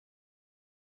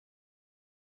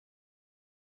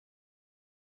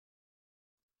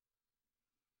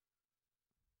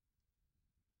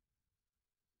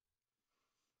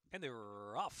And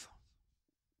they're off.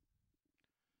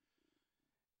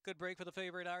 Good break for the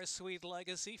favorite, Our Sweet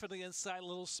Legacy. From the inside,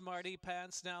 Little Smarty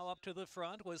Pants now up to the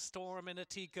front with Storm in a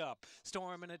Teacup.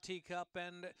 Storm in a Teacup,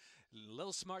 and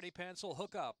Little Smarty Pants will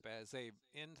hook up as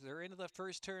they're into the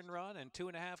first turn run and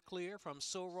 2.5 clear from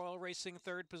So Royal racing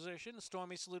third position.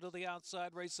 Stormy Salute to the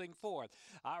outside racing fourth.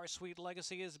 Our Sweet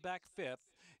Legacy is back fifth.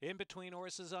 In between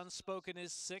horses, Unspoken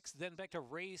is sixth. Then back to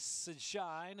Race and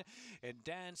Shine and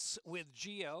Dance with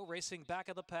Geo racing back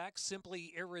of the pack.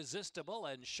 Simply Irresistible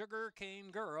and Sugar Cane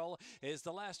Girl is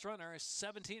the last runner,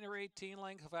 17 or 18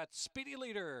 length of that speedy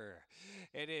leader.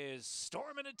 It is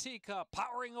Storm in a Teacup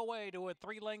powering away to a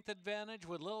 3-length advantage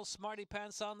with Little Smarty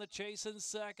Pants on the chase in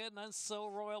second and So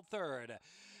Royal third.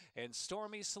 And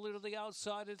Stormy Salute to the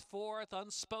outside is fourth.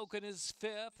 Unspoken is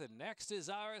fifth. And next is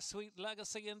Our Sweet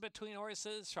Legacy in between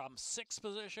horses from sixth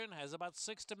position. Has about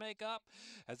 6 to make up.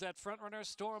 As that front runner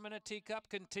Storm in a Teacup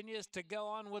continues to go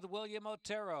on with William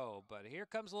Otero. But here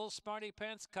comes Little Smarty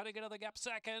Pants cutting into the gap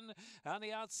second. On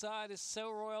the outside is So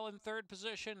Royal in third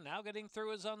position. Now getting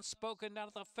through is Unspoken down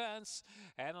at the fence.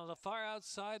 And on the far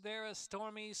outside there is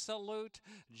Stormy Salute.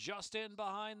 Just in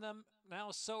behind them.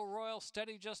 Now So Royal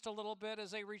steady just a little bit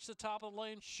as they reach the top of the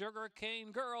lane. Sugar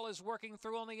Cane Girl is working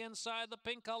through on the inside. The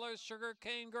pink colors, Sugar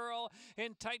Cane Girl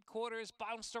in tight quarters,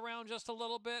 bounced around just a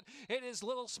little bit. It is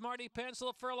Little Smarty Pants,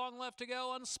 a furlong left to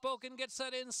go. Unspoken gets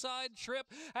that inside trip,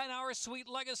 and Our Sweet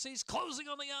Legacy's closing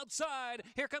on the outside.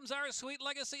 Here comes Our Sweet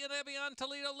Legacy and Evian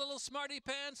Toledo. Little Smarty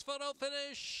Pants, photo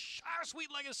finish. Our Sweet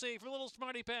Legacy for Little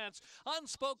Smarty Pants.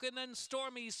 Unspoken, then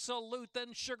Stormy Salute,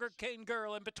 then Sugar Cane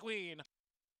Girl in between.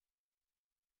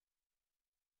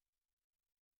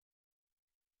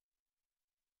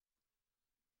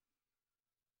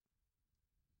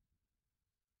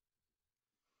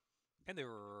 And they're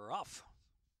off.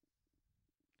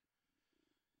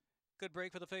 Good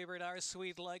break for the favorite, Our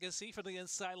Sweet Legacy. From the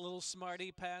inside, Little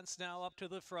Smarty Pants now up to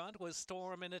the front with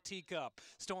Storm in a Teacup.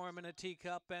 Storm in a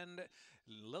Teacup, and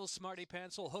Little Smarty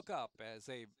Pants will hook up as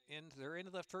they're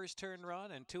into the first turn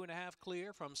run and 2.5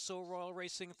 clear from So Royal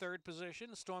racing third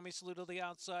position. Stormy Salute to the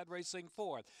outside racing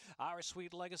fourth. Our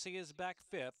Sweet Legacy is back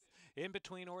fifth. In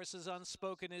between horses,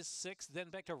 Unspoken is sixth. Then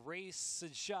back to Race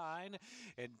and Shine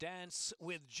and Dance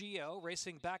with Geo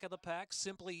racing back of the pack.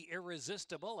 Simply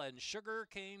Irresistible and Sugar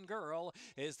Cane Girl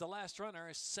is the last runner,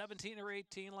 17 or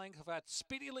 18 length of that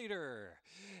speedy leader.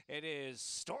 It is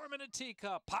Storm in a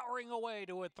Teacup powering away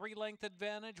to a 3-length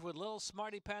advantage with Little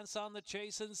Smarty Pants on the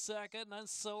chase in second and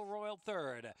So Royal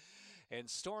third. And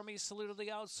Stormy Salute to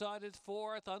the outside is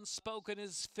fourth. Unspoken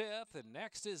is fifth. And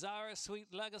next is Our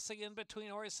Sweet Legacy in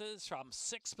between horses from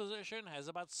sixth position. Has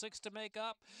about 6 to make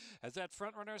up. As that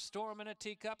front runner Storm in a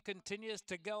Teacup continues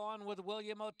to go on with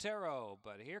William Otero.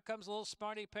 But here comes Little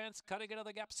Smarty Pants cutting into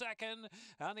the gap second.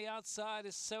 On the outside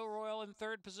is So Royal in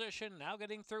third position. Now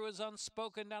getting through is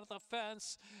Unspoken down at the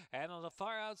fence. And on the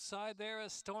far outside there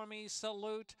is Stormy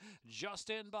Salute. Just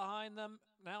in behind them.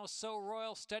 Now So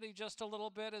Royal steady just a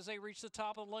little bit as they reach the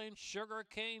top of the lane. Sugar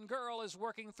Cane Girl is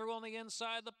working through on the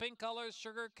inside. The pink colors,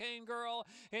 Sugar Cane Girl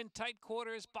in tight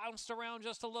quarters, bounced around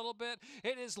just a little bit.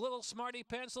 It is Little Smarty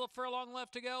Pants, a furlong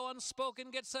left to go.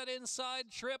 Unspoken gets that inside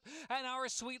trip, and Our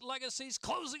Sweet Legacy's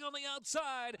closing on the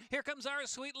outside. Here comes Our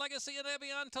Sweet Legacy and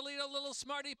Evian Toledo. Little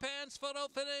Smarty Pants, photo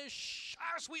finish.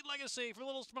 Our Sweet Legacy for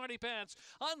Little Smarty Pants.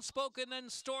 Unspoken,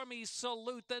 then Stormy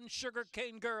Salute, then Sugar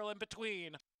Cane Girl in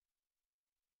between.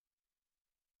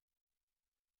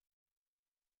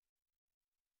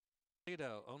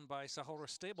 Owned by Sahara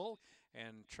Stable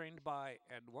and trained by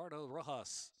Eduardo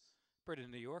Rojas. Bred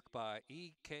in New York by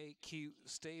EKQ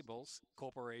Stables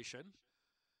Corporation.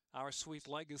 Our Sweet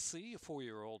Legacy, a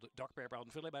 4-year-old dark bear brown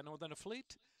filly by Northern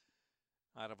Fleet.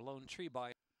 Out of Lone Tree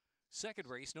by second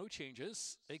race, no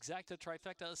changes. Exacta,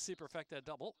 trifecta, superfecta,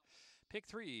 double. Pick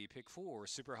 3, pick 4,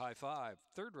 super high 5.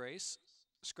 Third race,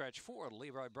 scratch 4,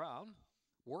 Leroy Brown.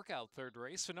 Workout third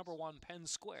race for number 1, Penn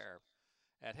Square.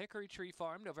 At Hickory Tree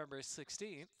Farm, November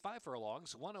 16th, 5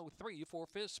 furlongs, 103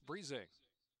 4/5 breezing.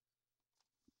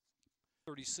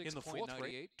 36 in the fourth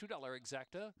rate, $2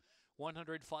 exacta,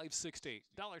 105.60.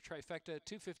 Dollar trifecta,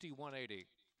 250, 180.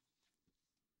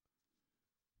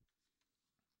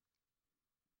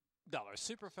 Dollar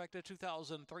superfecta,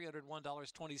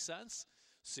 $2,301.20.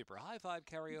 Super high 5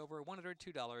 carryover,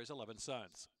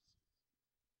 $102.11.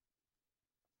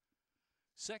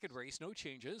 Second race, no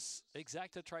changes.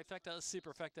 Exacta, trifecta,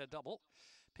 superfecta, double.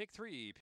 Pick 3.